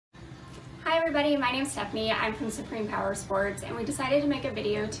Hi everybody, my name is Stephanie. I'm from Supreme Power Sports, and we decided to make a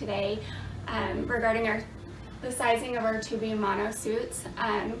video today regarding the sizing of our Tobe mono suits.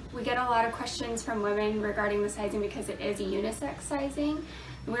 We get a lot of questions from women regarding the sizing because it is a unisex sizing.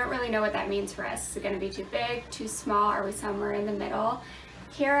 And we don't really know what that means for us. Is it going to be too big, too small? Are we somewhere in the middle?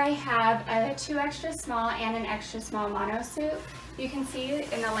 Here I have a 2 extra small and an extra small mono suit. You can see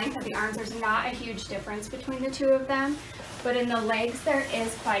in the length of the arms there's not a huge difference between the two of them, but in the legs there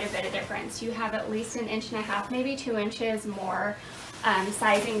is quite a bit of difference. You have at least 1.5 inches, maybe 2 inches more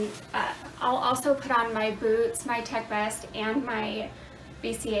sizing. I'll also put on my boots, my tech vest, and my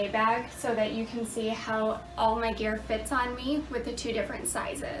BCA bag so that you can see how all my gear fits on me with the two different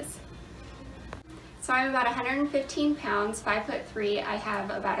sizes. So I'm about 115 pounds, 5'3". I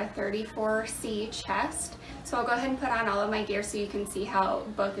have about a 34C chest. So I'll go ahead and put on all of my gear so you can see how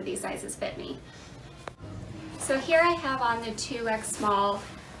both of these sizes fit me. So here I have on the 2X small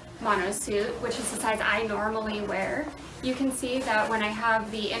mono suit, which is the size I normally wear. You can see that when I have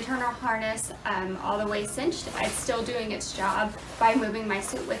the internal harness all the way cinched, it's still doing its job by moving my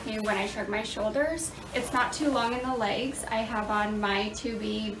suit with me when I shrug my shoulders. It's not too long in the legs. I have on my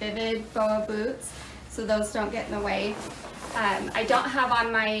Tobe Vivid Boa boots, so those don't get in the way. I don't have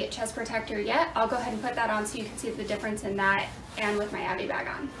on my chest protector yet. I'll go ahead and put that on so you can see the difference in that and with my Abby bag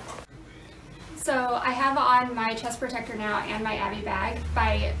on. So I have on my chest protector now and my Abby bag.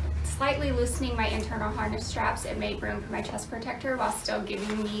 By slightly loosening my internal harness straps, it made room for my chest protector while still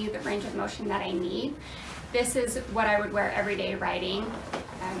giving me the range of motion that I need. This is what I would wear every day riding,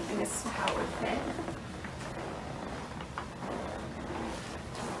 and this is how it would fit.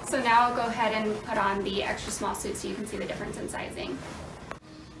 So now I'll go ahead and put on the extra small suit so you can see the difference in sizing.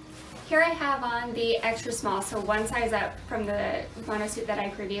 Here I have on the extra small, so one size up from the mono suit that I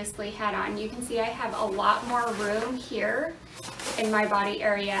previously had on. You can see I have a lot more room here in my body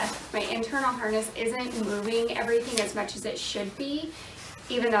area. My internal harness isn't moving everything as much as it should be,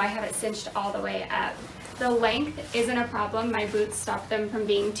 even though I have it cinched all the way up. The length isn't a problem. My boots stop them from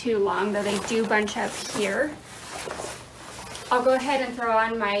being too long, though they do bunch up here. I'll go ahead and throw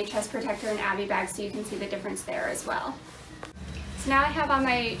on my chest protector and Abby bag so you can see the difference there as well. So now I have on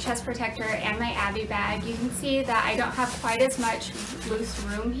my chest protector and my Abby bag. You can see that I don't have quite as much loose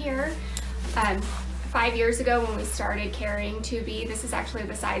room here. 5 years ago when we started carrying Tobe, this is actually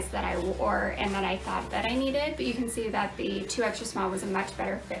the size that I wore and that I thought that I needed, but you can see that the 2 extra small was a much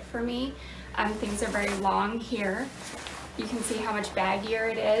better fit for me. Things are very long here. You can see how much baggier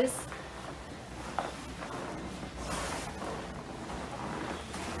it is.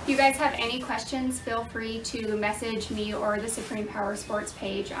 If you guys have any questions, feel free to message me or the Supreme Power Sports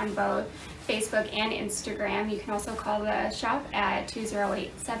page on both Facebook and Instagram. You can also call the shop at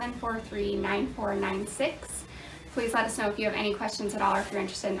 208-743-9496. Please let us know if you have any questions at all or if you're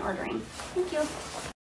interested in ordering. Thank you.